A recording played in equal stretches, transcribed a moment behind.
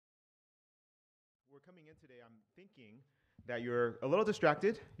coming in today, I'm thinking that you're a little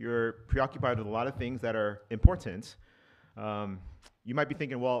distracted. You're preoccupied with a lot of things that are important. You might be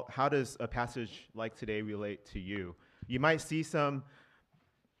thinking, well, how does a passage like today relate to you? You might see some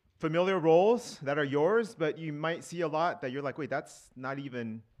familiar roles that are yours, but you might see a lot that you're like, wait, that's not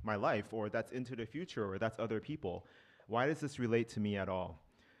even my life, or that's into the future, or that's other people. Why does this relate to me at all?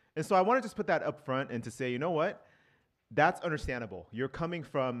 And so I want to just put that up front and to say, you know what? That's understandable. You're coming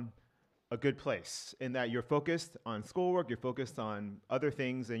from a good place in that you're focused on schoolwork, you're focused on other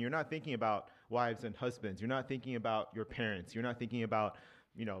things, and you're not thinking about wives and husbands. You're not thinking about your parents. You're not thinking about,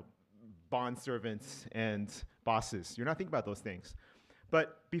 bond servants and bosses. You're not thinking about those things.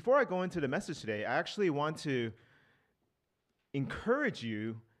 But before I go into the message today, I actually want to encourage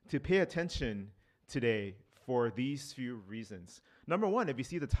you to pay attention today for these few reasons. Number one, if you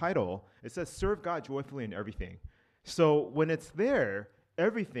see the title, it says, Serve God joyfully in everything. So when it's there,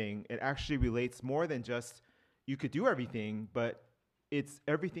 everything, it actually relates more than just you could do everything, but it's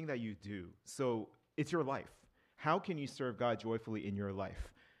everything that you do. So it's your life. How can you serve God joyfully in your life?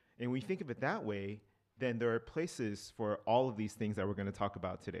 And when you think of it that way, then there are places for all of these things that we're going to talk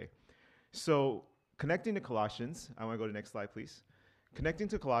about today. So connecting to Colossians, I want to go to the next slide, please. Connecting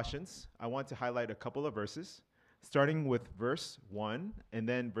to Colossians, I want to highlight a couple of verses, starting with verse 1 and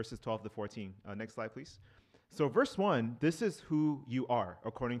then verses 12 to 14. Next slide, please. So verse 1, this is who you are,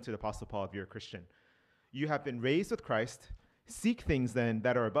 according to the Apostle Paul, if you're a Christian. You have been raised with Christ. Seek things then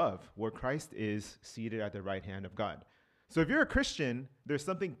that are above, where Christ is seated at the right hand of God. So if you're a Christian, there's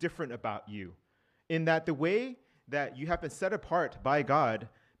something different about you, in that the way that you have been set apart by God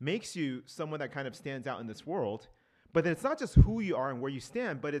makes you someone that kind of stands out in this world. But then it's not just who you are and where you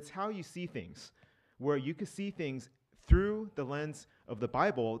stand, but it's how you see things, where you can see things through the lens of the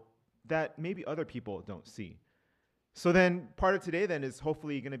Bible that maybe other people don't see. So then part of today then is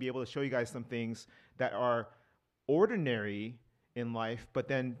hopefully going to be able to show you guys some things that are ordinary in life, but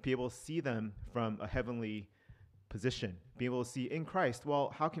then be able to see them from a heavenly position, be able to see in Christ,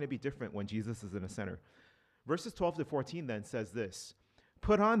 well, how can it be different when Jesus is in the center? Verses 12 to 14 then says this,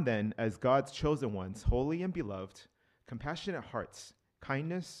 Put on then as God's chosen ones, holy and beloved, compassionate hearts,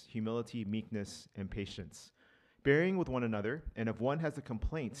 kindness, humility, meekness, and patience, bearing with one another, and if one has a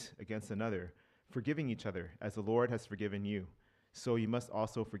complaint against another, forgiving each other, as the Lord has forgiven you, so you must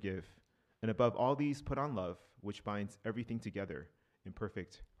also forgive. And above all these, put on love, which binds everything together in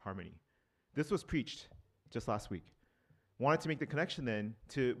perfect harmony. This was preached just last week. Wanted to make the connection then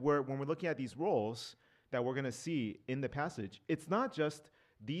to where when we're looking at these roles that we're going to see in the passage, it's not just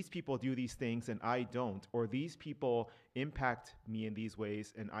these people do these things and I don't, or these people impact me in these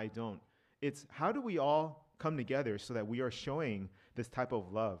ways and I don't. It's how do we all come together so that we are showing this type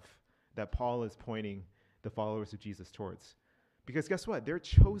of love that Paul is pointing the followers of Jesus towards. Because guess what? They're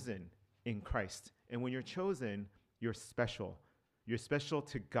chosen in Christ. And when you're chosen, you're special. You're special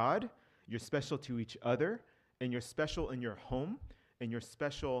to God, you're special to each other, and you're special in your home, and you're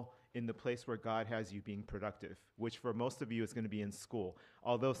special in the place where God has you being productive, which for most of you is going to be in school,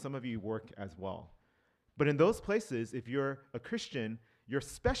 although some of you work as well. But in those places, if you're a Christian, you're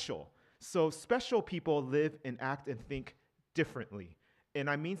special. So special people live and act and think differently. And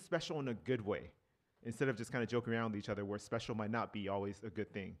I mean special in a good way, instead of just kind of joking around with each other where special might not be always a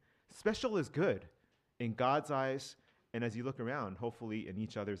good thing. Special is good in God's eyes, and as you look around, hopefully in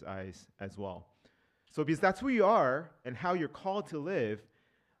each other's eyes as well. So because that's who you are and how you're called to live,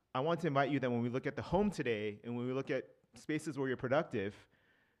 I want to invite you that when we look at the home today and when we look at spaces where you're productive,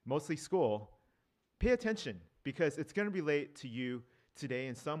 mostly school, pay attention because it's going to relate to you today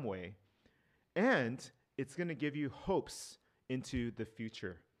in some way. And it's going to give you hopes into the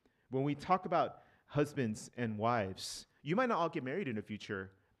future. When we talk about husbands and wives, you might not all get married in the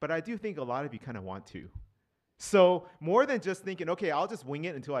future, but I do think a lot of you kind of want to. So more than just thinking, okay, I'll just wing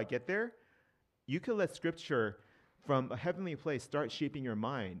it until I get there, you can let Scripture from a heavenly place start shaping your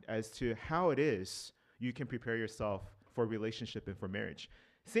mind as to how it is you can prepare yourself for a relationship and for marriage.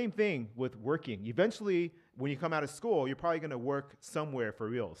 Same thing with working. Eventually, when you come out of school, you're probably going to work somewhere for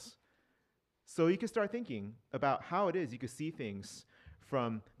reals. So you can start thinking about how it is you can see things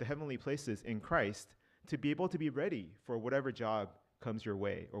from the heavenly places in Christ to be able to be ready for whatever job comes your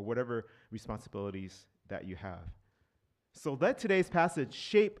way or whatever responsibilities that you have. So let today's passage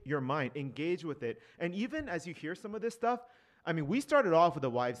shape your mind, engage with it. And even as you hear some of this stuff, we started off with a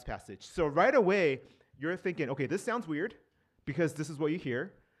wives passage. So right away, you're thinking, okay, this sounds weird because this is what you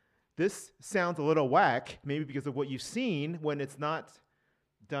hear. This sounds a little whack, maybe because of what you've seen when it's not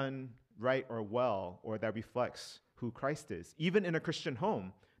done right or well, or that reflects who Christ is. Even in a Christian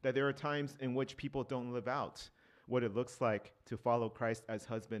home, that there are times in which people don't live out what it looks like to follow Christ as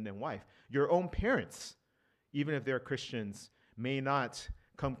husband and wife. Your own parents, even if they're Christians, may not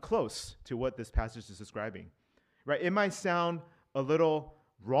come close to what this passage is describing, right? It might sound a little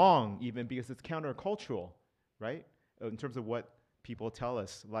wrong even because it's countercultural, right? In terms of what people tell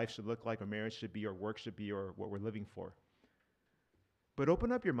us life should look like, or marriage should be, or work should be, or what we're living for. But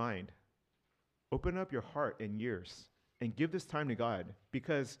open up your mind, open up your heart and ears, and give this time to God,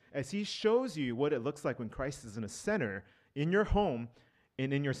 because as he shows you what it looks like when Christ is in the center in your home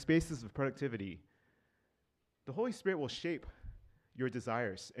and in your spaces of productivity, the Holy Spirit will shape your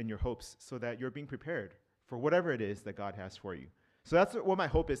desires and your hopes so that you're being prepared for whatever it is that God has for you. So that's what my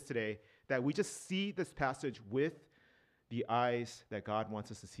hope is today, that we just see this passage with the eyes that God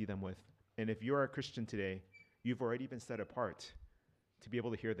wants us to see them with. And if you're a Christian today, you've already been set apart to be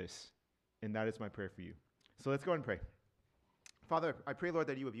able to hear this. And that is my prayer for you. So let's go and pray. Father, I pray, Lord,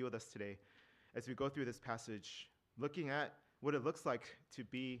 that you would be with us today as we go through this passage, looking at what it looks like to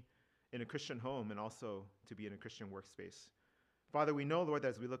be in a Christian home and also to be in a Christian workspace. Father, we know, Lord, that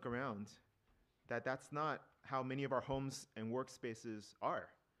as we look around, that that's not how many of our homes and workspaces are.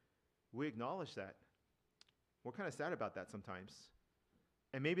 We acknowledge that. We're kind of sad about that sometimes.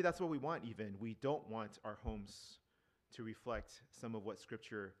 And maybe that's what we want even. We don't want our homes to reflect some of what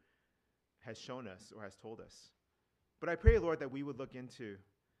Scripture has shown us or has told us. But I pray, Lord, that we would look into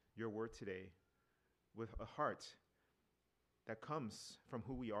your word today with a heart that comes from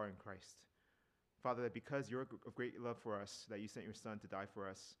who we are in Christ. Father, that because you're of great love for us, that you sent your Son to die for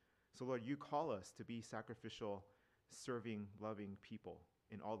us. So, Lord, you call us to be sacrificial, serving, loving people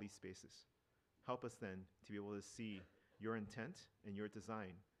in all these spaces. Help us then to be able to see your intent and your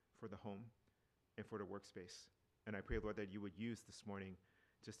design for the home and for the workspace. And I pray, Lord, that you would use this morning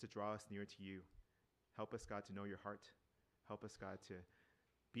just to draw us near to you. Help us, God, to know your heart. Help us, God, to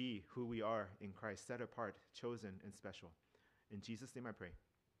be who we are in Christ, set apart, chosen, and special. In Jesus' name I pray.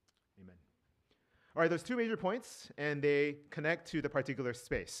 Amen. All right, there's two major points, and they connect to the particular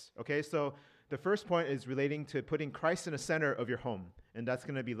space. Okay, so the first point is relating to putting Christ in the center of your home. And that's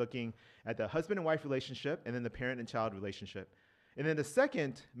going to be looking at the husband and wife relationship and then the parent and child relationship. And then the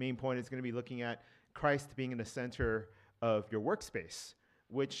second main point is going to be looking at Christ being in the center of your workspace,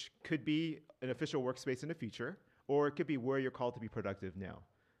 which could be an official workspace in the future, or it could be where you're called to be productive now.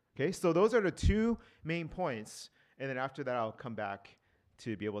 Okay, so those are the two main points. And then after that, I'll come back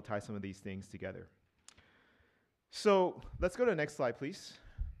to be able to tie some of these things together. So let's go to the next slide, please.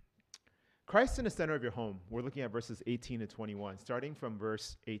 Christ in the center of your home. We're looking at verses 18 to 21, starting from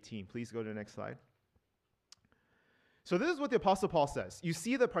verse 18. Please go to the next slide. So this is what the Apostle Paul says. You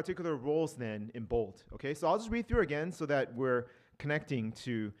see the particular roles then in bold. Okay, so I'll just read through again so that we're connecting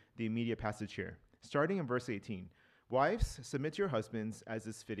to the immediate passage here. Starting in verse 18. Wives, submit to your husbands as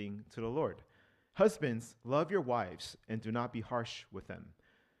is fitting to the Lord. Husbands, love your wives and do not be harsh with them.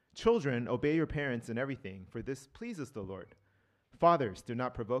 Children, obey your parents in everything, for this pleases the Lord. Fathers, do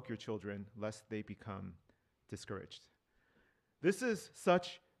not provoke your children, lest they become discouraged. This is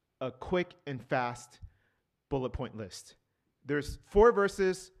such a quick and fast bullet point list. There's 4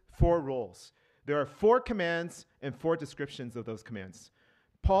 verses, 4 roles. There are 4 commands and 4 descriptions of those commands.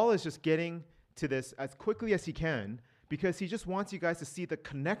 Paul is just getting to this as quickly as he can because he just wants you guys to see the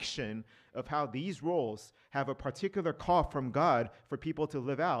connection of how these roles have a particular call from God for people to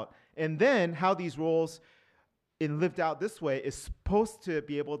live out, and then how these roles in lived out this way is supposed to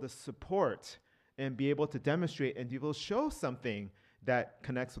be able to support and be able to demonstrate and be able to show something that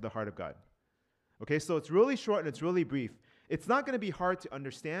connects with the heart of God. Okay, so it's really short and it's really brief. It's not going to be hard to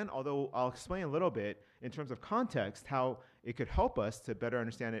understand, although I'll explain a little bit in terms of context how it could help us to better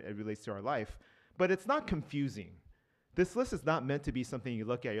understand it as it relates to our life. But it's not confusing. This list is not meant to be something you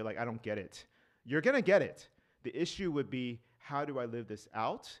look at, you're like, I don't get it. You're going to get it. The issue would be, how do I live this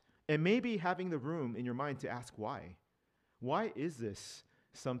out? And maybe having the room in your mind to ask why. Why is this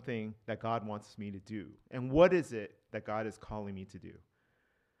something that God wants me to do? And what is it that God is calling me to do?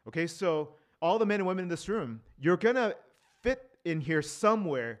 Okay, so all the men and women in this room, you're going to fit in here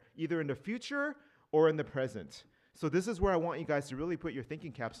somewhere, either in the future or in the present. So this is where I want you guys to really put your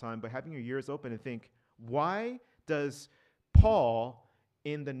thinking caps on by having your ears open and think, why does Paul,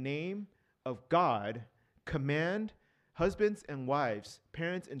 in the name of God, command husbands and wives,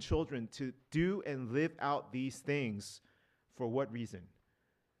 parents and children to do and live out these things? For what reason?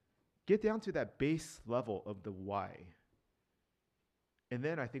 Get down to that base level of the why. And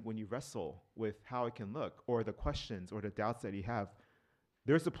then I think when you wrestle with how it can look, or the questions or the doubts that you have,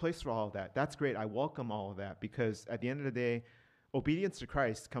 there's a place for all of that. That's great. I welcome all of that, because at the end of the day, obedience to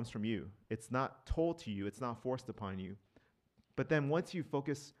Christ comes from you. It's not told to you. It's not forced upon you. But then once you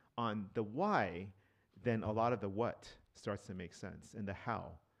focus on the why, then a lot of the what starts to make sense and the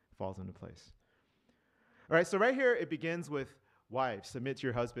how falls into place. All right, so right here it begins with wives, submit to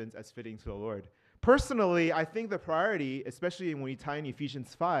your husbands as fitting to the Lord. Personally, I think the priority, especially when you tie in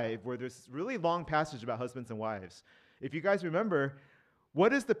Ephesians 5, where there's really long passage about husbands and wives. If you guys remember,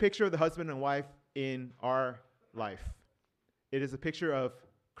 what is the picture of the husband and wife in our life? It is a picture of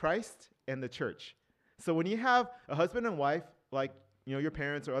Christ and the church. So when you have a husband and wife, like your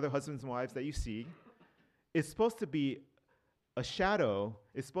parents or other husbands and wives that you see, it's supposed to be a shadow.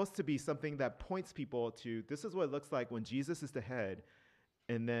 It's supposed to be something that points people to this is what it looks like when Jesus is the head,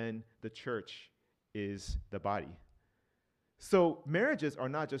 and then the church is the body. So marriages are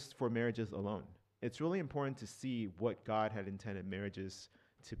not just for marriages alone. It's really important to see what God had intended marriages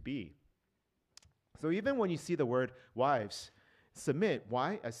to be. So even when you see the word wives, submit,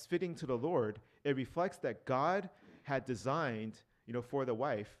 why? As fitting to the Lord, it reflects that God had designed, for the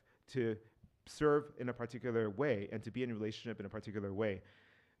wife to serve in a particular way and to be in a relationship in a particular way.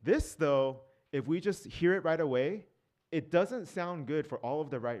 This, though, if we just hear it right away, it doesn't sound good for all of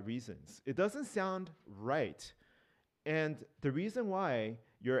the right reasons. It doesn't sound right. And the reason why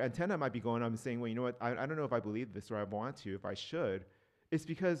your antenna might be going up and saying, well, you know what, I don't know if I believe this or I want to, if I should, is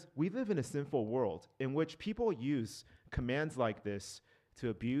because we live in a sinful world in which people use commands like this to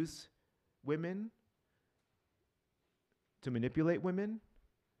abuse women, to manipulate women,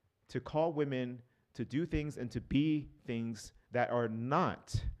 to call women to do things and to be things that are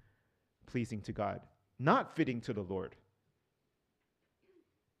not pleasing to God, not fitting to the Lord.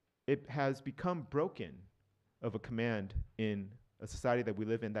 It has become broken of a command in a society that we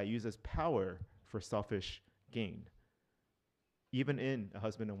live in that uses power for selfish gain, even in a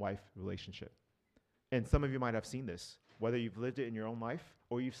husband and wife relationship. And some of you might have seen this, whether you've lived it in your own life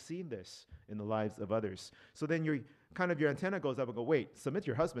or you've seen this in the lives of others. So then your antenna goes up and go, wait, submit to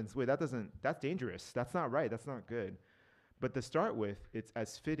your husbands. Wait, that's dangerous. That's not right. That's not good. But to start with, it's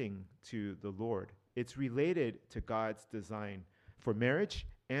as fitting to the Lord. It's related to God's design for marriage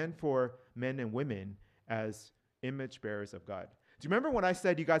and for men and women as image bearers of God. Do you remember when I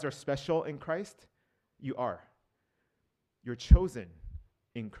said you guys are special in Christ? You are. You're chosen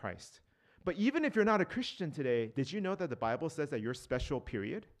in Christ. But even if you're not a Christian today, did you know that the Bible says that you're special,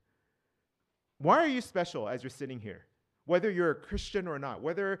 period? Why are you special as you're sitting here? Whether you're a Christian or not,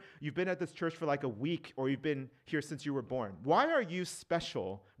 whether you've been at this church for like a week or you've been here since you were born, why are you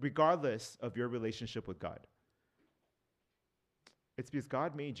special regardless of your relationship with God? It's because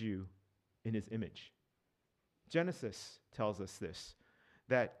God made you in his image. Genesis tells us this,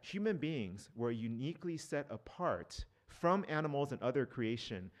 that human beings were uniquely set apart from animals and other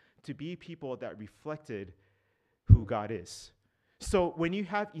creation to be people that reflected who God is. So when you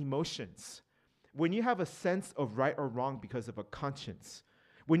have emotions, when you have a sense of right or wrong because of a conscience,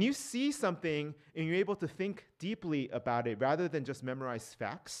 when you see something and you're able to think deeply about it rather than just memorize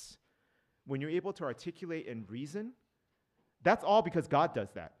facts, when you're able to articulate and reason, that's all because God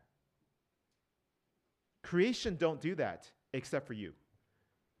does that. Creation don't do that except for you.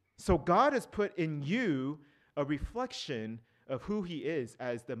 So God has put in you a reflection of who he is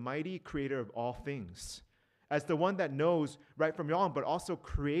as the mighty creator of all things, as the one that knows right from wrong, but also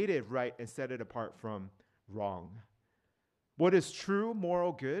created right and set it apart from wrong. What is true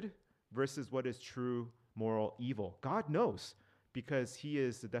moral good versus what is true moral evil? God knows because he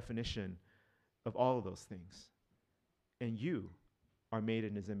is the definition of all of those things. And you are made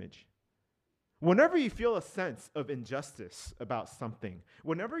in his image. Whenever you feel a sense of injustice about something,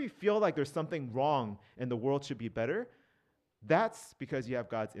 whenever you feel like there's something wrong and the world should be better, that's because you have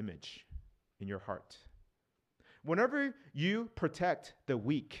God's image in your heart. Whenever you protect the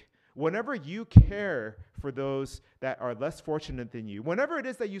weak, whenever you care for those that are less fortunate than you, whenever it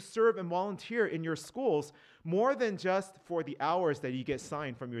is that you serve and volunteer in your schools, more than just for the hours that you get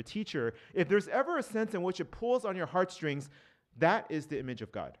signed from your teacher, if there's ever a sense in which it pulls on your heartstrings, that is the image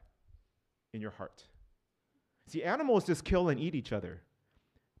of God in your heart. See, animals just kill and eat each other.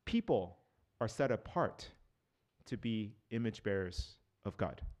 People are set apart to be image bearers of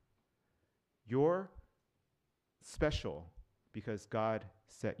God. You're special because God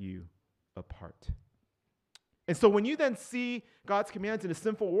set you apart. And so when you then see God's commands in a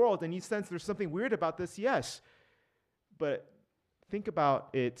sinful world and you sense there's something weird about this, yes, but think about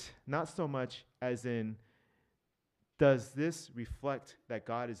it not so much as in, does this reflect that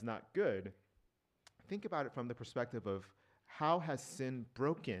God is not good? Think about it from the perspective of how has sin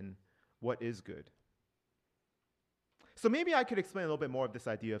broken what is good? So maybe I could explain a little bit more of this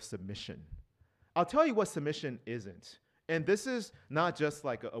idea of submission. I'll tell you what submission isn't. And this is not just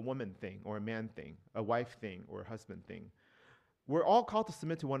like a woman thing or a man thing, a wife thing or a husband thing. We're all called to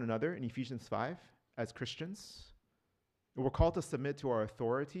submit to one another in Ephesians 5. as Christians. We're called to submit to our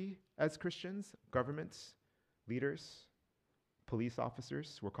authority as Christians, governments, leaders, police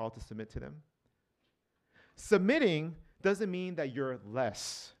officers. We're called to submit to them. Submitting doesn't mean that you're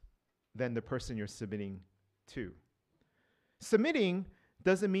less than the person you're submitting to. Submitting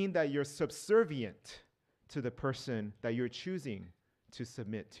doesn't mean that you're subservient to the person that you're choosing to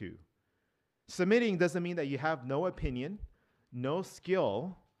submit to. Submitting doesn't mean that you have no opinion, no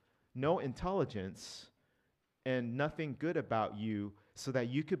skill, no intelligence, and nothing good about you so that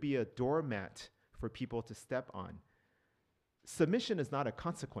you could be a doormat for people to step on. Submission is not a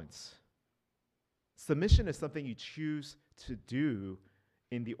consequence. Submission is something you choose to do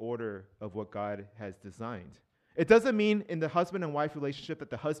in the order of what God has designed. It doesn't mean in the husband and wife relationship that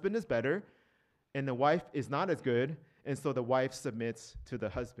the husband is better and the wife is not as good, and so the wife submits to the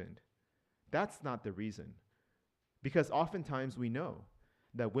husband. That's not the reason. Because oftentimes we know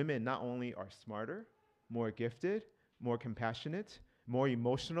that women not only are smarter, more gifted, more compassionate, more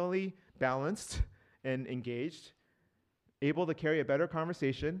emotionally balanced and engaged, able to carry a better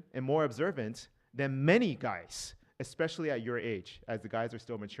conversation, and more observant than many guys, especially at your age, as the guys are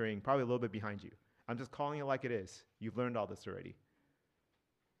still maturing, probably a little bit behind you. I'm just calling it like it is. You've learned all this already.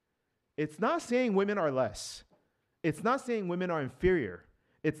 It's not saying women are less. It's not saying women are inferior.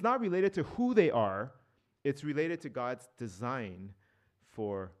 It's not related to who they are. It's related to God's design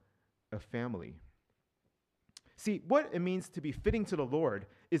for a family. See, what it means to be fitting to the Lord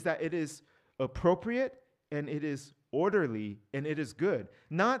is that it is appropriate and it is orderly and it is good.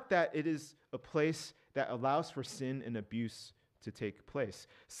 Not that it is a place that allows for sin and abuse to take place.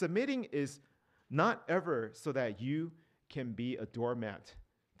 Submitting is not ever so that you can be a doormat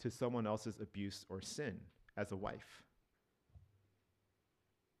to someone else's abuse or sin as a wife.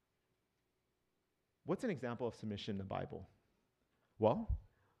 What's an example of submission in the Bible? Well,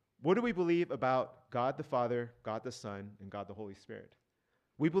 what do we believe about God the Father, God the Son, and God the Holy Spirit?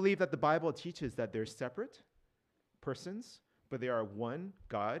 We believe that the Bible teaches that they're separate persons, but they are one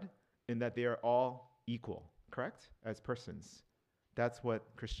God, and that they are all equal, correct? As persons. That's what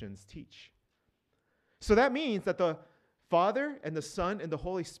Christians teach. So that means that the Father and the Son and the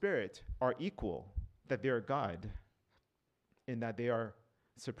Holy Spirit are equal, that they are God, and that they are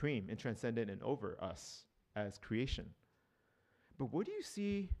supreme and transcendent and over us as creation. But what do you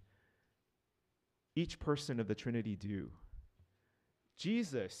see each person of the Trinity do?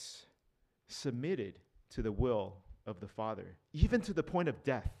 Jesus submitted to the will of the Father, even to the point of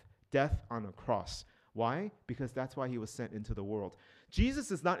death on a cross. Why? Because that's why he was sent into the world.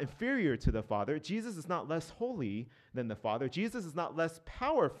 Jesus is not inferior to the Father. Jesus is not less holy than the Father. Jesus is not less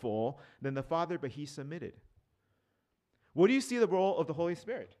powerful than the Father, but he submitted. What do you see the role of the Holy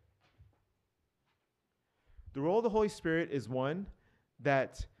Spirit? The role of the Holy Spirit is one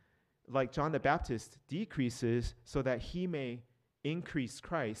that, like John the Baptist, decreases so that he may increase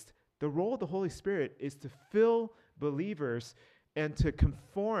Christ. The role of the Holy Spirit is to fill believers and to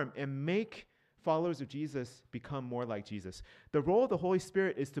conform and make followers of Jesus become more like Jesus. The role of the Holy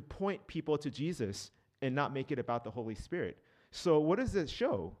Spirit is to point people to Jesus and not make it about the Holy Spirit. So what does it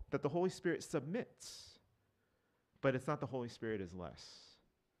show? That the Holy Spirit submits. But it's not the Holy Spirit is less.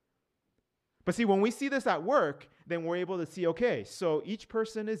 But see, when we see this at work, then we're able to see, okay, so each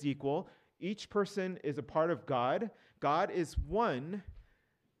person is equal. Each person is a part of God. God is one,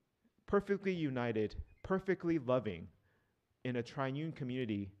 perfectly united, perfectly loving in a triune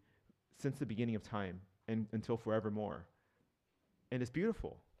community since the beginning of time and until forevermore. And it's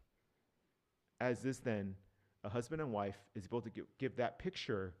beautiful. As this then, a husband and wife is able to give that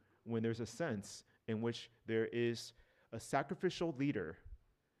picture when there's a sense in which there is a sacrificial leader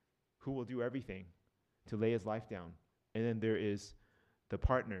who will do everything to lay his life down. And then there is the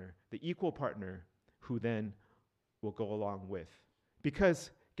partner, the equal partner, who then will go along with. Because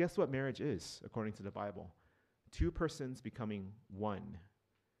guess what marriage is, according to the Bible? Two persons becoming one.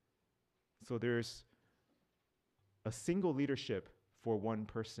 So there's a single leadership for one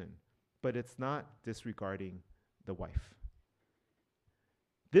person, but it's not disregarding the wife.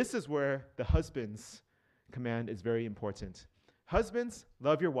 This is where the husband's command is very important. Husbands,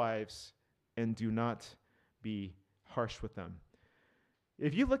 love your wives and do not be harsh with them.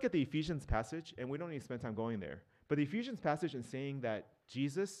 If you look at the Ephesians passage, and we don't need to spend time going there, but the Ephesians passage in saying that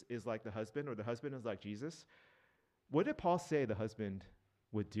Jesus is like the husband or the husband is like Jesus, what did Paul say the husband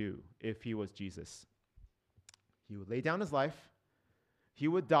would do if he was Jesus? He would lay down his life. He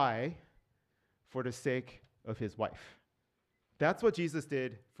would die for the sake of his wife. That's what Jesus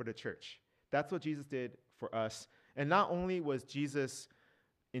did for the church. That's what Jesus did for us. And not only was Jesus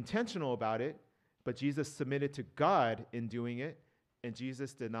intentional about it, but Jesus submitted to God in doing it, and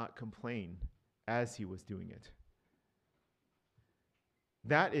Jesus did not complain as he was doing it.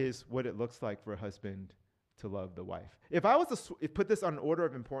 That is what it looks like for a husband to love the wife. If I was to put this on an order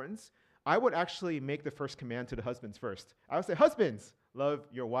of importance, I would actually make the first command to the husbands first. I would say, husbands, love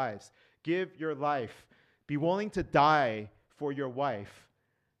your wives. Give your life. Be willing to die for your wife.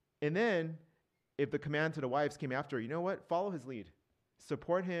 And then, if the command to the wives came after, you know what? Follow his lead.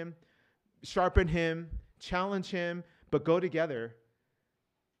 Support him, sharpen him, challenge him, but go together.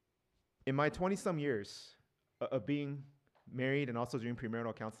 In my 20-some years of being married and also doing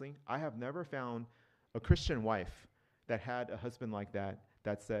premarital counseling, I have never found a Christian wife that had a husband like that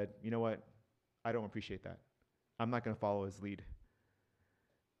said, you know what, I don't appreciate that. I'm not going to follow his lead.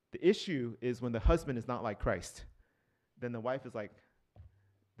 The issue is when the husband is not like Christ, then the wife is like,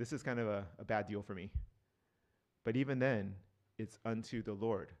 this is kind of a bad deal for me. But even then, it's unto the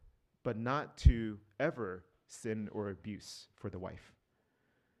Lord, but not to ever sin or abuse for the wife.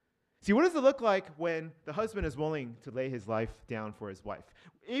 See, what does it look like when the husband is willing to lay his life down for his wife?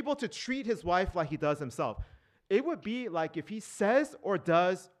 Able to treat his wife like he does himself. It would be like if he says or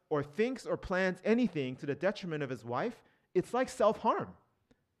does or thinks or plans anything to the detriment of his wife, it's like self-harm.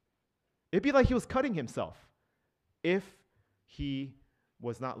 It'd be like he was cutting himself if he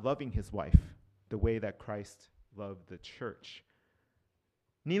was not loving his wife the way that Christ loved the church.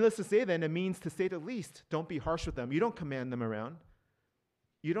 Needless to say, then, it means, to say the least, don't be harsh with them. You don't command them around.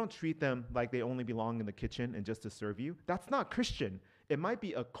 You don't treat them like they only belong in the kitchen and just to serve you. That's not Christian. It might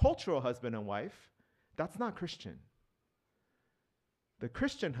be a cultural husband and wife. That's not Christian. The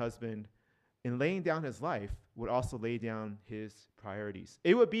Christian husband, in laying down his life, would also lay down his priorities.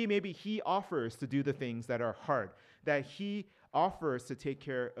 It would be maybe he offers to do the things that are hard, that he offers to take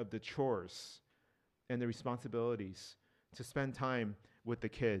care of the chores and the responsibilities, to spend time with the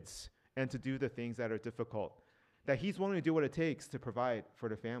kids, and to do the things that are difficult, that he's willing to do what it takes to provide for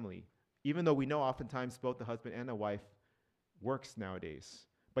the family, even though we know oftentimes both the husband and the wife works nowadays.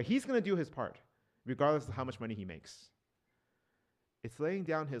 But he's going to do his part, regardless of how much money he makes. It's laying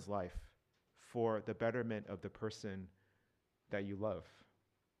down his life for the betterment of the person that you love,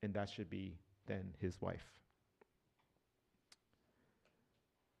 and that should be then his wife.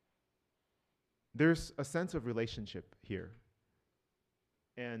 There's a sense of relationship here.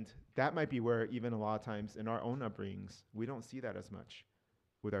 And that might be where even a lot of times in our own upbringings, we don't see that as much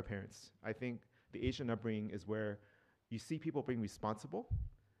with our parents. I think the Asian upbringing is where you see people being responsible,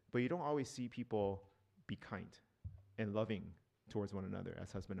 but you don't always see people be kind and loving towards one another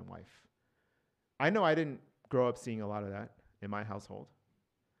as husband and wife. I know I didn't grow up seeing a lot of that in my household.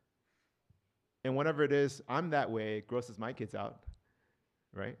 And whenever it is, I'm that way, it grosses my kids out,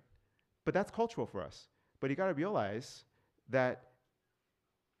 right? But that's cultural for us. But you got to realize that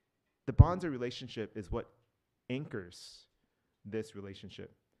the bonds of relationship is what anchors this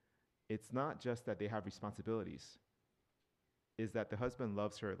relationship. It's not just that they have responsibilities. It's that the husband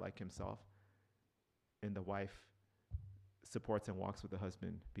loves her like himself, and the wife supports and walks with the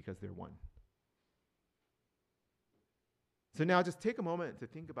husband because they're one. So now just take a moment to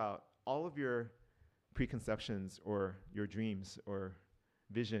think about all of your preconceptions or your dreams or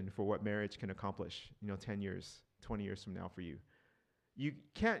vision for what marriage can accomplish, 10 years, 20 years from now for you. You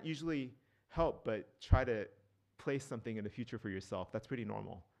can't usually help but try to place something in the future for yourself. That's pretty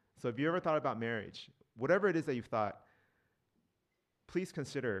normal. So if you ever thought about marriage, whatever it is that you've thought, please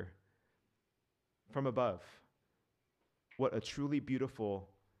consider from above what a truly beautiful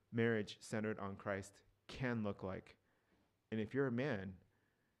marriage centered on Christ can look like. And if you're a man,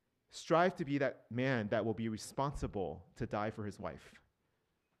 strive to be that man that will be responsible to die for his wife,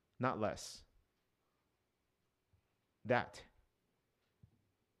 not less. That.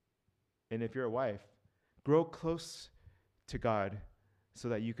 And if you're a wife, grow close to God so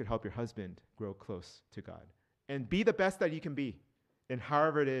that you could help your husband grow close to God. And be the best that you can be in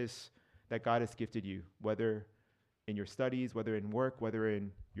however it is that God has gifted you, whether in your studies, whether in work, whether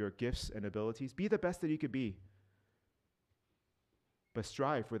in your gifts and abilities. Be the best that you could be. But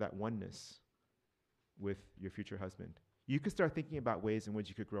strive for that oneness with your future husband. You could start thinking about ways in which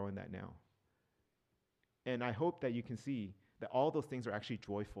you could grow in that now. And I hope that you can see that all those things are actually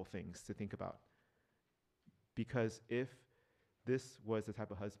joyful things to think about. Because if this was the type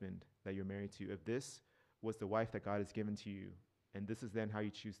of husband that you're married to, if this was the wife that God has given to you, and this is then how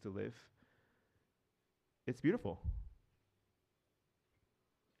you choose to live, it's beautiful.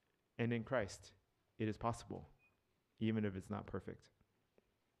 And in Christ, it is possible, even if it's not perfect.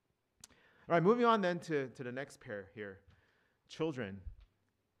 All right, moving on then to the next pair here, children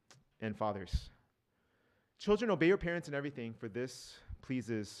and fathers. Children, obey your parents in everything, for this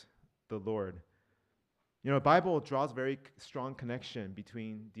pleases the Lord. The Bible draws a very strong connection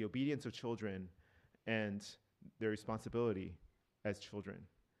between the obedience of children and their responsibility as children.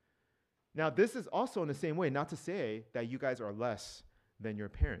 Now, this is also in the same way, not to say that you guys are less than your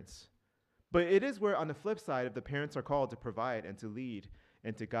parents, but it is where on the flip side, if the parents are called to provide and to lead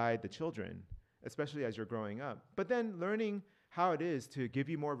and to guide the children, especially as you're growing up, but then learning how it is to give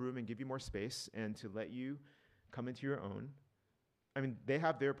you more room and give you more space and to let you come into your own. I mean, they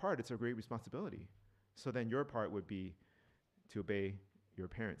have their part. It's a great responsibility. So then your part would be to obey your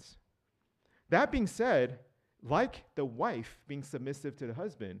parents. That being said, like the wife being submissive to the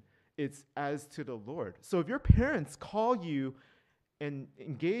husband, it's as to the Lord. So if your parents call you and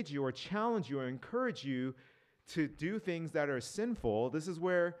engage you or challenge you or encourage you to do things that are sinful, this is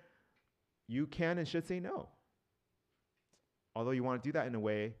where you can and should say no. Although you want to do that in a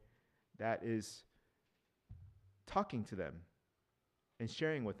way that is talking to them and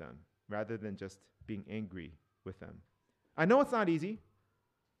sharing with them rather than just being angry with them. I know it's not easy.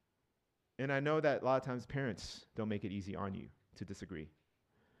 And I know that a lot of times parents don't make it easy on you to disagree.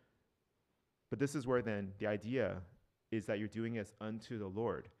 But this is where then the idea is that you're doing it unto the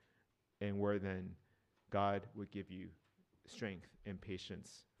Lord, and where then God would give you strength and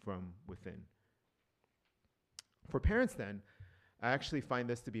patience from within. For parents then, I actually find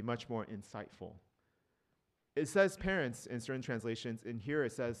this to be much more insightful. It says parents in certain translations, and here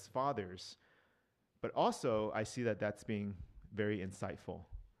it says fathers. But also, I see that that's being very insightful.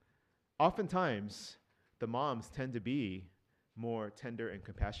 Oftentimes, the moms tend to be more tender and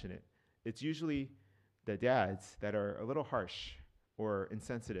compassionate. It's usually the dads that are a little harsh or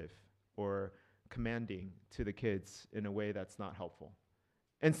insensitive or commanding to the kids in a way that's not helpful.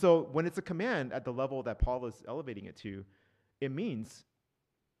 And so when it's a command at the level that Paul is elevating it to, it means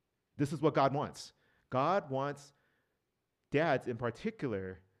this is what God wants. God wants dads in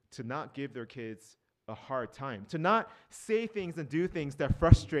particular to not give their kids a hard time, to not say things and do things that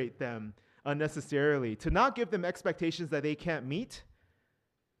frustrate them unnecessarily, to not give them expectations that they can't meet,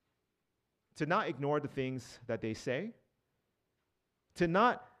 to not ignore the things that they say, to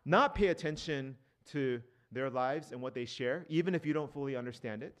not pay attention to their lives and what they share, even if you don't fully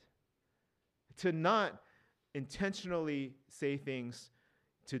understand it, to not intentionally say things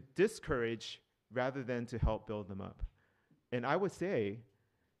to discourage rather than to help build them up. And I would say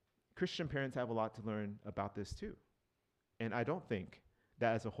Christian parents have a lot to learn about this too. And I don't think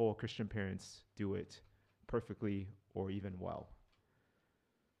that as a whole Christian parents do it perfectly or even well.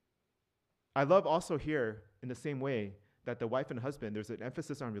 I love also here, in the same way, that the wife and husband, there's an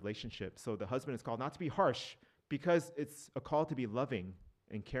emphasis on relationship. So the husband is called not to be harsh because it's a call to be loving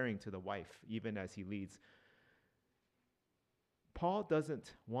and caring to the wife, even as he leads. Paul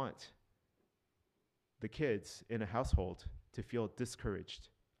doesn't want the kids in a household to feel discouraged.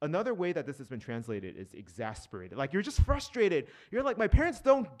 Another way that this has been translated is exasperated. Like, you're just frustrated. You're like, my parents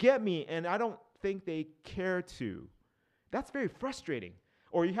don't get me, and I don't think they care to. That's very frustrating.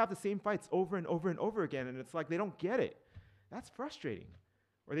 Or you have the same fights over and over and over again, and it's like they don't get it. That's frustrating.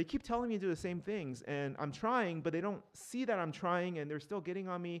 Or they keep telling me to do the same things, and I'm trying, but they don't see that I'm trying, and they're still getting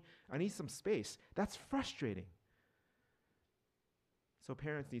on me. I need some space. That's frustrating. So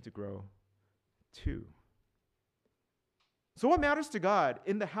parents need to grow too. So what matters to God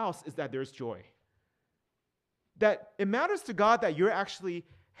in the house is that there's joy. That it matters to God that you're actually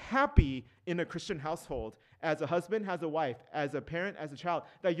happy in a Christian household, as a husband, as a wife, as a parent, as a child,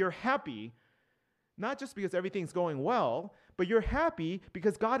 that you're happy, not just because everything's going well, but you're happy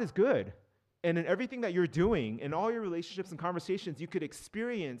because God is good. And in everything that you're doing, in all your relationships and conversations, you could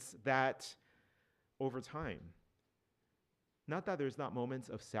experience that over time. Not that there's not moments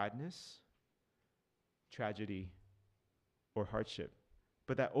of sadness, tragedy, or hardship,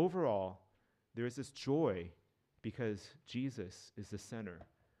 but that overall, there is this joy because Jesus is the center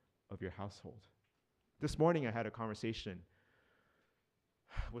of your household. This morning, I had a conversation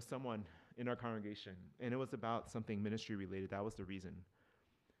with someone in our congregation, and it was about something ministry related. That was the reason.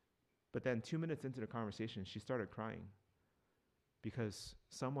 But then 2 minutes into the conversation, she started crying because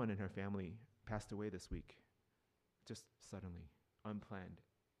someone in her family passed away this week, just suddenly, unplanned.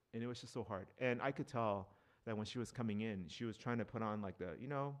 And it was just so hard. And I could tell that when she was coming in, she was trying to put on like the,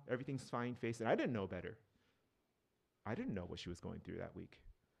 everything's fine face. And I didn't know better. I didn't know what she was going through that week.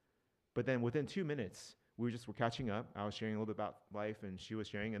 But then within 2 minutes, we were catching up. I was sharing a little bit about life, and she was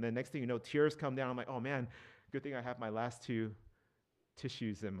sharing. And then next thing you know, tears come down. I'm like, oh man, good thing I have my last 2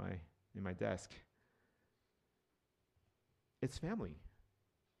 tissues in my desk. It's family.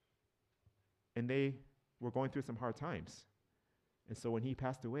 And they were going through some hard times. And so when he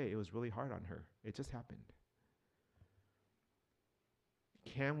passed away, it was really hard on her. It just happened.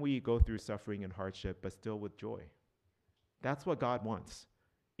 Can we go through suffering and hardship, but still with joy? That's what God wants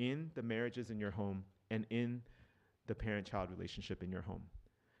in the marriages in your home and in the parent-child relationship in your home.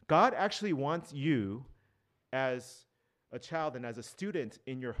 God actually wants you as a child and as a student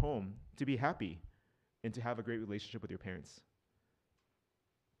in your home to be happy and to have a great relationship with your parents.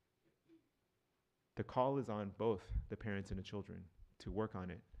 The call is on both the parents and the children to work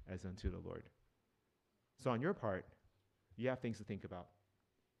on it as unto the Lord. So on your part, you have things to think about.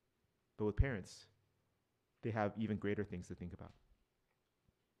 But with parents, they have even greater things to think about.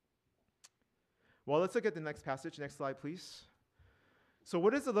 Well, let's look at the next passage. Next slide, please. So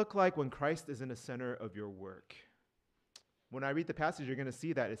what does it look like when Christ is in the center of your work? When I read the passage, you're going to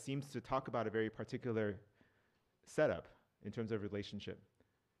see that it seems to talk about a very particular setup in terms of relationship.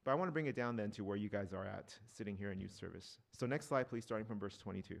 But I want to bring it down then to where you guys are at, sitting here in youth service. So next slide, please, starting from verse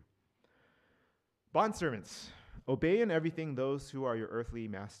 22. Bondservants, obey in everything those who are your earthly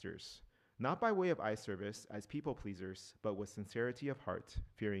masters, not by way of eye service as people pleasers, but with sincerity of heart,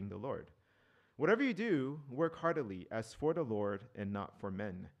 fearing the Lord. Whatever you do, work heartily as for the Lord and not for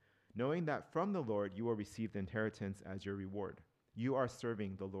men, knowing that from the Lord you will receive the inheritance as your reward. You are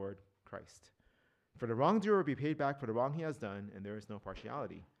serving the Lord Christ. For the wrongdoer will be paid back for the wrong he has done, and there is no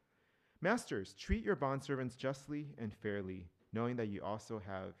partiality. Masters, treat your bondservants justly and fairly, knowing that you also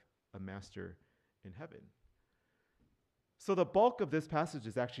have a master in heaven. So the bulk of this passage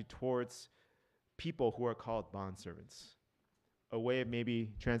is actually towards people who are called bondservants. A way of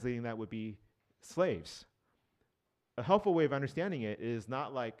maybe translating that would be slaves. A helpful way of understanding it is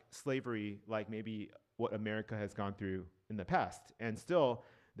not like slavery, like maybe what America has gone through in the past. And still,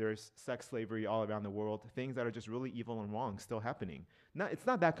 there's sex slavery all around the world, things that are just really evil and wrong still happening. It's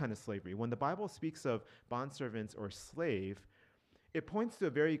not that kind of slavery. When the Bible speaks of bondservants or slave, it points to a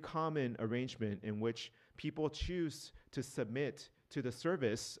very common arrangement in which people choose to submit to the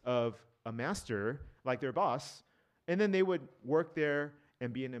service of a master, like their boss, and then they would work there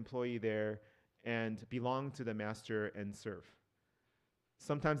and be an employee there and belong to the master and serve.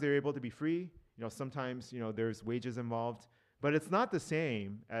 Sometimes they're able to be free. Sometimes, there's wages involved. But it's not the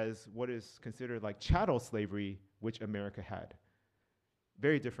same as what is considered like chattel slavery, which America had.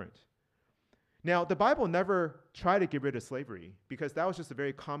 Very different. Now, the Bible never tried to get rid of slavery because that was just a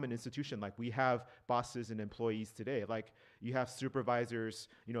very common institution. Like we have bosses and employees today. Like you have supervisors,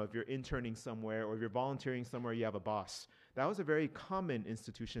 if you're interning somewhere or if you're volunteering somewhere, you have a boss. That was a very common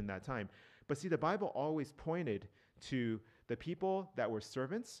institution at that time. But see, the Bible always pointed to the people that were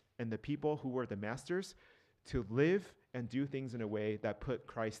servants and the people who were the masters to live and do things in a way that put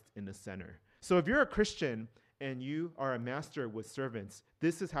Christ in the center. So if you're a Christian and you are a master with servants,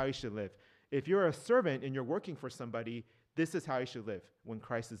 this is how you should live. If you're a servant and you're working for somebody, this is how you should live when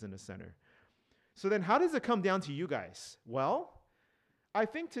Christ is in the center. So then how does it come down to you guys? Well, I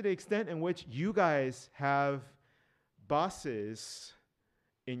think to the extent in which you guys have bosses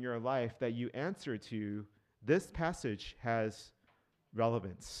in your life that you answer to, this passage has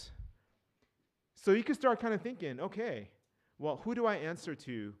relevance. So you can start kind of thinking, okay, well, who do I answer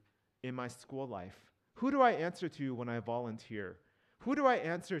to in my school life? Who do I answer to when I volunteer? Who do I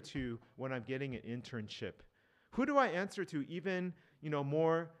answer to when I'm getting an internship? Who do I answer to even,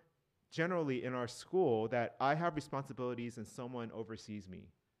 more generally in our school that I have responsibilities and someone oversees me?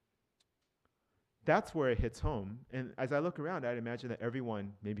 That's where it hits home. And as I look around, I'd imagine that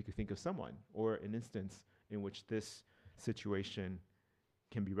everyone maybe could think of someone or an instance in which this situation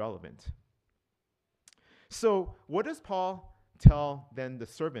can be relevant. So what does Paul tell then the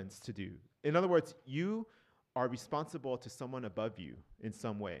servants to do? In other words, you are responsible to someone above you in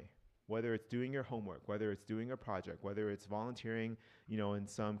some way, whether it's doing your homework, whether it's doing a project, whether it's volunteering, in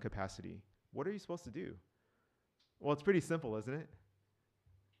some capacity. What are you supposed to do? Well, it's pretty simple, isn't it?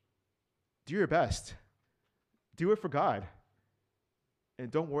 Do your best. Do it for God. And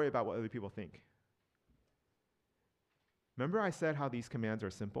don't worry about what other people think. Remember I said how these commands are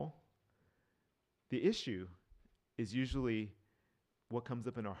simple? The issue is usually what comes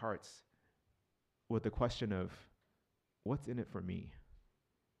up in our hearts with the question of, what's in it for me?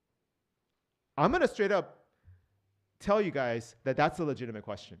 I'm going to straight up tell you guys that that's a legitimate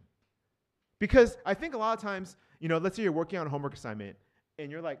question. Because I think a lot of times, let's say you're working on a homework assignment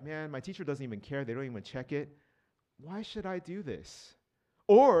and you're like, man, my teacher doesn't even care. They don't even check it. Why should I do this?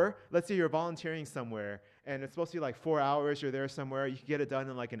 Or let's say you're volunteering somewhere and it's supposed to be like 4 hours. You're there somewhere. You can get it done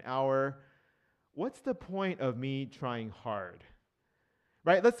in like an hour. What's the point of me trying hard?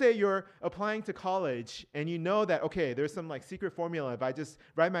 Right? Let's say you're applying to college and you know that, okay, there's some like secret formula. If I just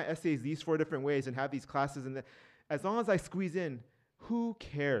write my essays these 4 different ways and have these classes, and as long as I squeeze in, who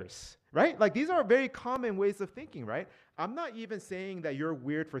cares? Right? Like these are very common ways of thinking, right? I'm not even saying that you're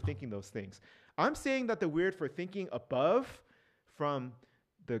weird for thinking those things. I'm saying that the weird for thinking above from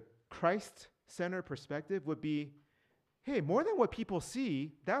the Christ God-centered perspective would be, hey, more than what people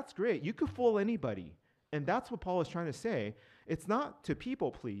see, that's great. You could fool anybody. And that's what Paul is trying to say. It's not to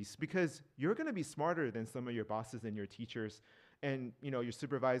people please, because you're going to be smarter than some of your bosses and your teachers and your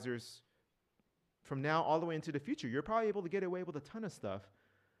supervisors from now all the way into the future. You're probably able to get away with a ton of stuff.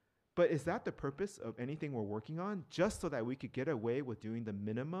 But is that the purpose of anything we're working on? Just so that we could get away with doing the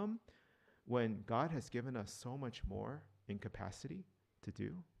minimum when God has given us so much more in capacity to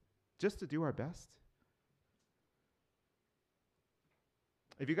do? Just to do our best?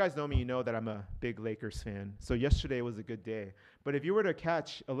 If you guys know me, you know that I'm a big Lakers fan. So yesterday was a good day. But if you were to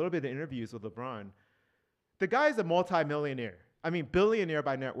catch a little bit of interviews with LeBron, the guy's a multi-millionaire. I mean, billionaire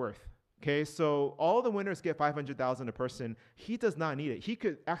by net worth. Okay, so all the winners get $500,000 a person. He does not need it. He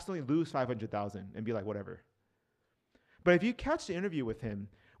could accidentally lose $500,000 and be like, whatever. But if you catch the interview with him,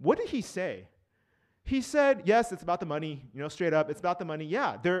 what did he say? He said, yes, it's about the money, straight up. It's about the money.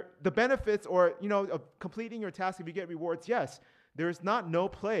 Yeah, the benefits or, of completing your task, if you get rewards, yes. There's no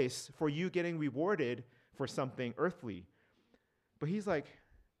place for you getting rewarded for something earthly. But he's like,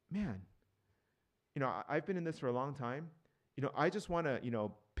 man, I've been in this for a long time. I just want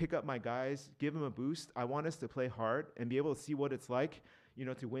to, pick up my guys, give them a boost. I want us to play hard and be able to see what it's like,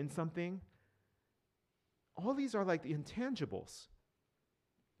 to win something. All these are like the intangibles.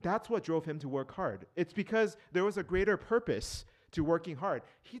 That's what drove him to work hard. It's because there was a greater purpose to working hard.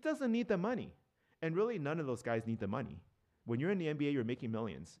 He doesn't need the money. And really, none of those guys need the money. When you're in the NBA, you're making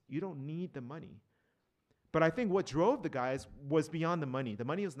millions. You don't need the money. But I think what drove the guys was beyond the money. The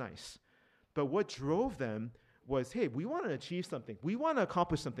money was nice. But what drove them was, hey, we want to achieve something. We want to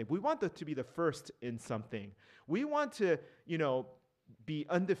accomplish something. We want to be the first in something. We want to, be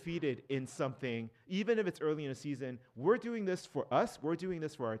undefeated in something, even if it's early in the season. We're doing this for us. We're doing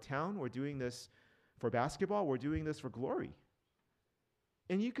this for our town. We're doing this for basketball. We're doing this for glory.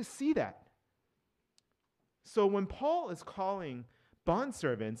 And you could see that. So when Paul is calling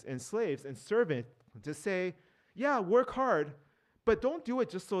bondservants and slaves and servants to say, yeah, work hard, but don't do it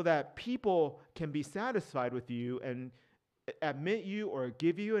just so that people can be satisfied with you and admit you or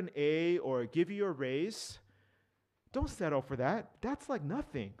give you an A or give you a raise. Don't settle for that. That's like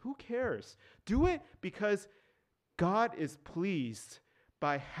nothing. Who cares? Do it because God is pleased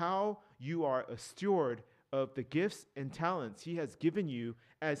by how you are a steward of the gifts and talents he has given you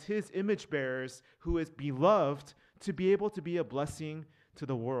as his image bearers who is beloved to be able to be a blessing to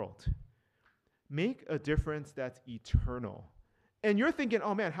the world. Make a difference that's eternal. And you're thinking,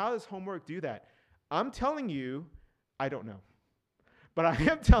 oh man, how does homework do that? I'm telling you, I don't know. But I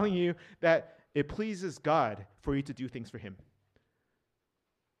am telling you that it pleases God for you to do things for him.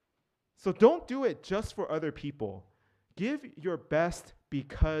 So don't do it just for other people. Give your best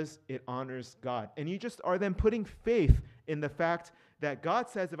because it honors God. And you just are then putting faith in the fact that God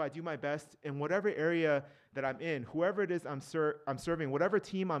says if I do my best in whatever area that I'm in, whoever it is I'm serving, whatever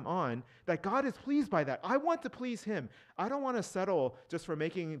team I'm on, that God is pleased by that. I want to please him. I don't want to settle just for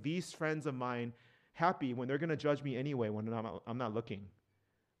making these friends of mine happy when they're going to judge me anyway when I'm not looking.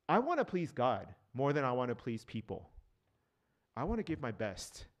 I want to please God more than I want to please people. I want to give my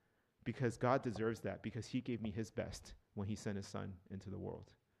best because God deserves that, because he gave me his best when he sent his son into the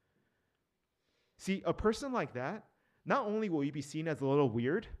world. See, a person like that, not only will you be seen as a little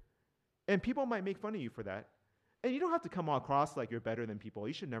weird, and people might make fun of you for that, and you don't have to come across like you're better than people.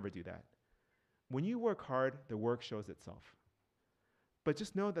 You should never do that. When you work hard, the work shows itself. But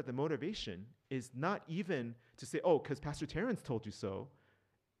just know that the motivation is not even to say, oh, because Pastor Terrence told you so.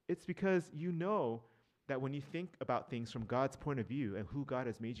 It's because you know that when you think about things from God's point of view and who God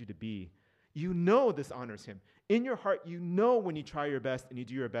has made you to be, you know this honors him. In your heart, you know when you try your best and you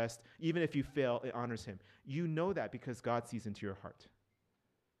do your best, even if you fail, it honors him. You know that because God sees into your heart.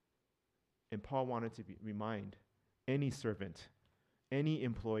 And Paul wanted to remind any servant, any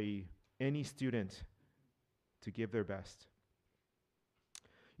employee, any student to give their best.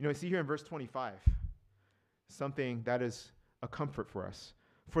 I see here in verse 25, something that is a comfort for us.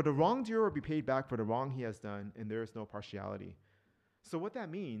 For the wrongdoer will be paid back for the wrong he has done, and there is no partiality. So what that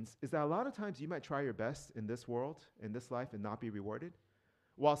means is that a lot of times you might try your best in this world, in this life, and not be rewarded,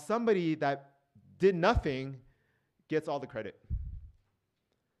 while somebody that did nothing gets all the credit.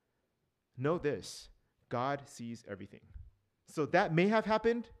 Know this, God sees everything. So that may have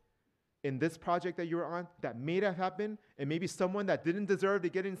happened in this project that you were on, that may have happened, and maybe someone that didn't deserve to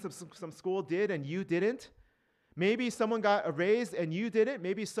get in some school did and you didn't. Maybe someone got a raise and you didn't.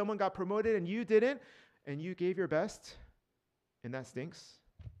 Maybe someone got promoted and you didn't, and you gave your best, and that stinks.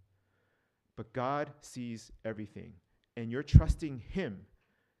 But God sees everything, and you're trusting him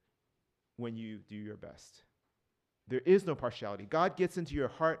when you do your best. There is no partiality. God gets into your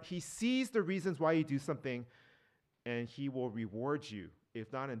heart. He sees the reasons why you do something, and he will reward you,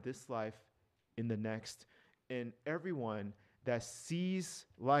 if not in this life, in the next. And everyone that sees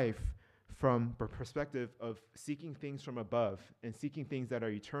life from the perspective of seeking things from above and seeking things that are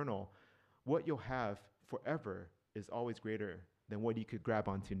eternal, what you'll have forever is always greater than what you could grab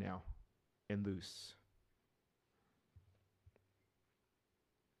onto now and lose.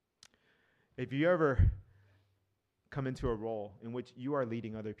 If you ever come into a role in which you are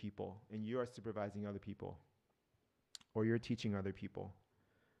leading other people and you are supervising other people, or you're teaching other people,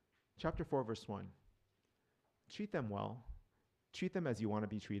 chapter 4, verse 1, treat them well. Treat them as you want to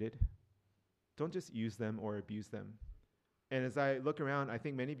be treated. Don't just use them or abuse them. And as I look around, I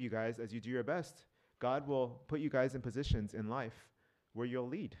think many of you guys, as you do your best, God will put you guys in positions in life where you'll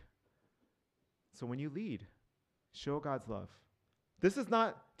lead. So when you lead, show God's love. This is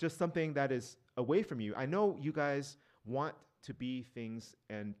not just something that is away from you. I know you guys want to be things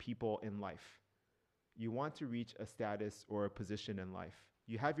and people in life. You want to reach a status or a position in life.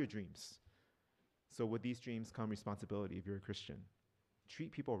 You have your dreams. So with these dreams come responsibility if you're a Christian.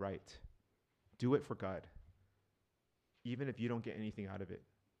 Treat people right. Do it for God, even if you don't get anything out of it.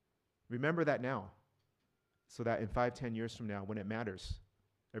 Remember that now, so that in 5-10 years from now, when it matters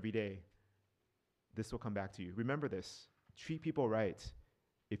every day, this will come back to you. Remember this. Treat people right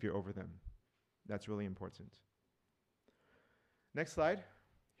if you're over them. That's really important. Next slide.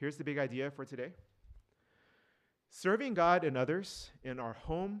 Here's the big idea for today. Serving God and others in our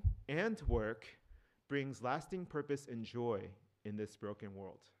home and work brings lasting purpose and joy in this broken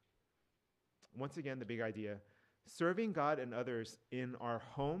world. Once again, the big idea. Serving God and others in our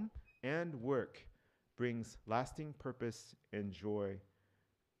home and work brings lasting purpose and joy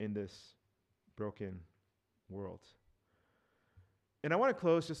in this broken world. And I want to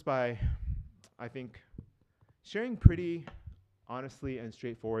close just by, I think, sharing pretty honestly and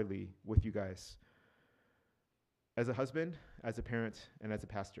straightforwardly with you guys as a husband, as a parent, and as a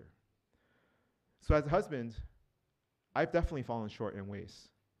pastor. So as a husband, I've definitely fallen short in ways.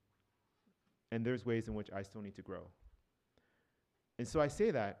 And there's ways in which I still need to grow. And so I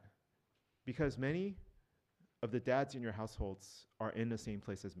say that because many of the dads in your households are in the same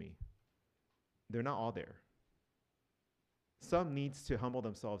place as me. They're not all there. Some needs to humble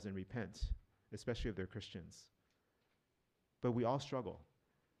themselves and repent, especially if they're Christians. But we all struggle.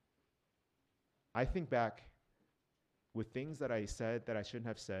 I think back with things that I said that I shouldn't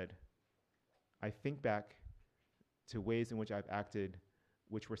have said. I think back to ways in which I've acted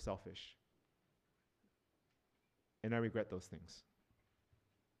which were selfish. And I regret those things.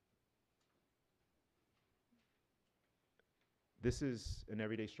 This is an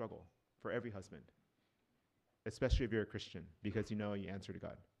everyday struggle for every husband, especially if you're a Christian, because you know you answer to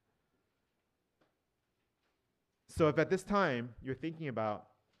God. So if at this time you're thinking about,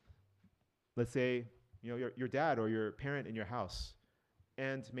 let's say, your dad or your parent in your house,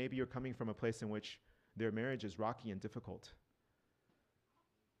 and maybe you're coming from a place in which their marriage is rocky and difficult,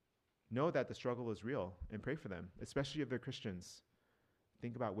 know that the struggle is real and pray for them, especially if they're Christians.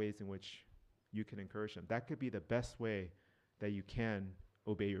 Think about ways in which you can encourage them. That could be the best way that you can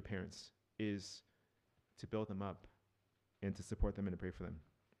obey your parents, is to build them up and to support them and to pray for them.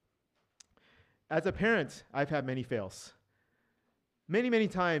 As a parent, I've had many fails. Many, many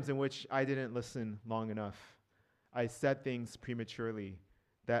times in which I didn't listen long enough. I said things prematurely,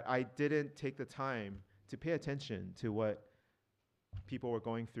 that I didn't take the time to pay attention to what people were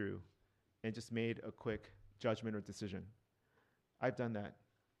going through and just made a quick judgment or decision. I've done that.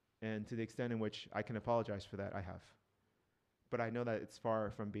 And to the extent in which I can apologize for that, I have. But I know that it's far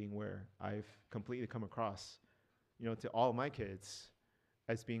from being where I've completely come across, to all of my kids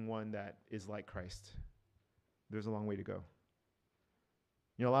as being one that is like Christ. There's a long way to go.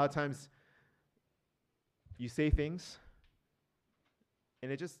 A lot of times you say things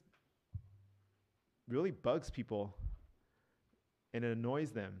and it just really bugs people and it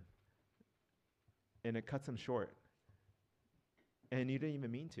annoys them and it cuts them short. And you didn't even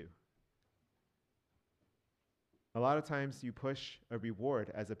mean to. A lot of times you push a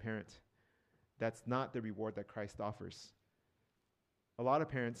reward as a parent. That's not the reward that Christ offers. A lot of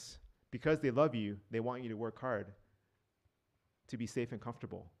parents, because they love you, they want you to work hard to be safe and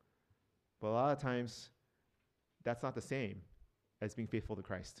comfortable. But a lot of times, that's not the same as being faithful to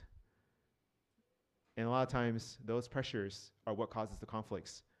Christ. And a lot of times, those pressures are what causes the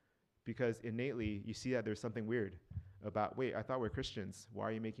conflicts. Because innately, you see that there's something weird about, wait, I thought we're Christians. Why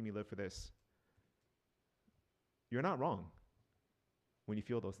are you making me live for this? You're not wrong when you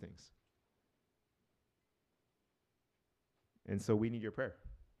feel those things. And so we need your prayer.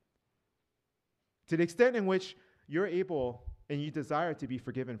 To the extent in which you're able and you desire to be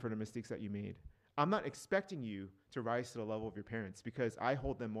forgiven for the mistakes that you made. I'm not expecting you to rise to the level of your parents because I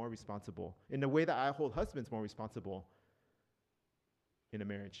hold them more responsible in the way that I hold husbands more responsible in a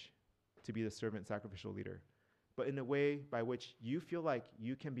marriage to be the servant sacrificial leader. But in a way by which you feel like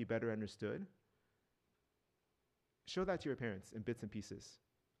you can be better understood, show that to your parents in bits and pieces.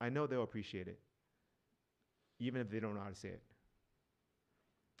 I know they'll appreciate it, even if they don't know how to say it.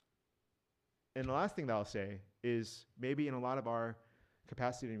 And the last thing that I'll say is maybe in a lot of our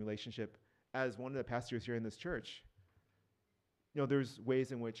capacity and relationship, as one of the pastors here in this church, there's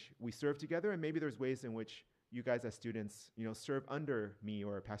ways in which we serve together, and maybe there's ways in which you guys as students, serve under me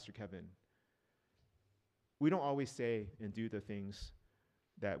or Pastor Kevin. We don't always say and do the things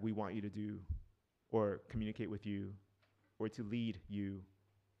that we want you to do or communicate with you or to lead you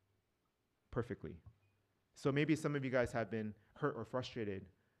perfectly. So maybe some of you guys have been hurt or frustrated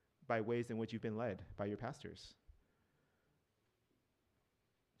by ways in which you've been led by your pastors.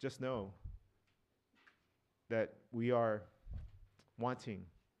 Just know that we are wanting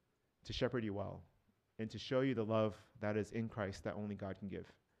to shepherd you well and to show you the love that is in Christ that only God can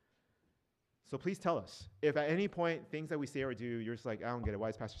give. So please tell us. If at any point things that we say or do, you're just like, I don't get it. Why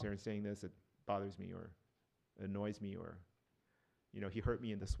is Pastor Saren saying this? It bothers me or it annoys me or, he hurt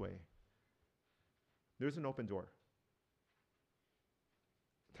me in this way. There's an open door.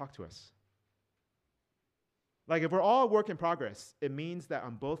 Talk to us. Like if we're all a work in progress, it means that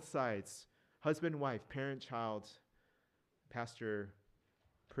on both sides, husband, wife, parent, child, pastor,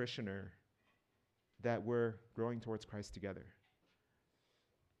 parishioner, that we're growing towards Christ together.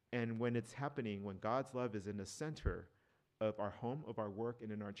 And when it's happening, when God's love is in the center of our home, of our work,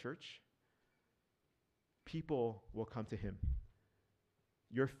 and in our church, people will come to him.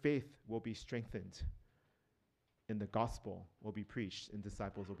 Your faith will be strengthened, and the gospel will be preached, and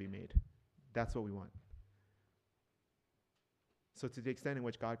disciples will be made. That's what we want. So to the extent in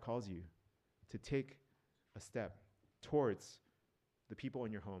which God calls you to take a step towards the people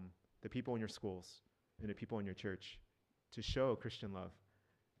in your home, the people in your schools, and the people in your church, to show Christian love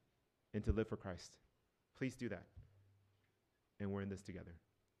and to live for Christ, please do that. And we're in this together.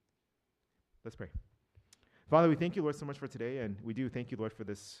 Let's pray. Father, we thank you, Lord, so much for today, and we do thank you, Lord, for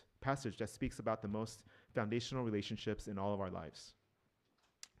this passage that speaks about the most foundational relationships in all of our lives.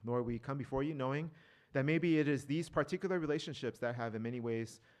 Lord, we come before you knowing that maybe it is these particular relationships that have in many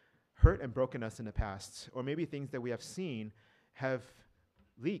ways hurt and broken us in the past, or maybe things that we have seen have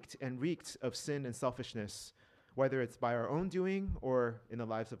leaked and reeked of sin and selfishness, whether it's by our own doing or in the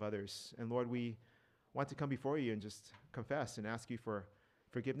lives of others. And Lord, we want to come before you and just confess and ask you for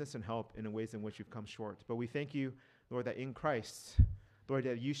forgiveness and help in the ways in which we've come short. But we thank you, Lord, that in Christ, Lord,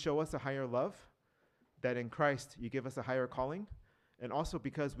 that you show us a higher love, that in Christ you give us a higher calling, and also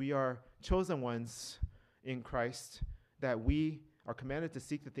because we are chosen ones in Christ, that we are commanded to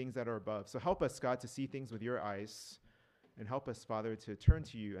seek the things that are above. So help us, God, to see things with your eyes, and help us, Father, to turn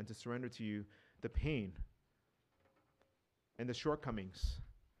to you and to surrender to you the pain and the shortcomings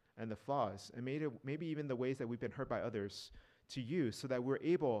and the flaws, and maybe even the ways that we've been hurt by others to you, so that we're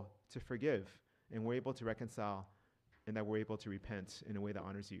able to forgive and we're able to reconcile and that we're able to repent in a way that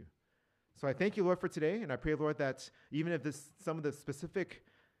honors you. So I thank you, Lord, for today, and I pray, Lord, that even if some of the specific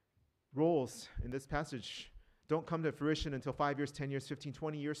roles in this passage don't come to fruition until 5 years, 10 years, 15,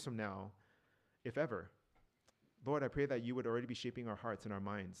 20 years from now, if ever, Lord, I pray that you would already be shaping our hearts and our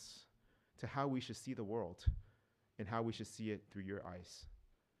minds to how we should see the world and how we should see it through your eyes.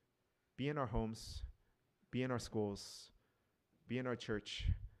 Be in our homes, be in our schools, be in our church,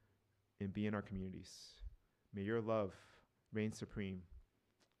 and be in our communities. May your love reign supreme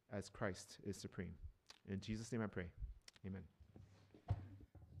as Christ is supreme. In Jesus' name I pray. Amen.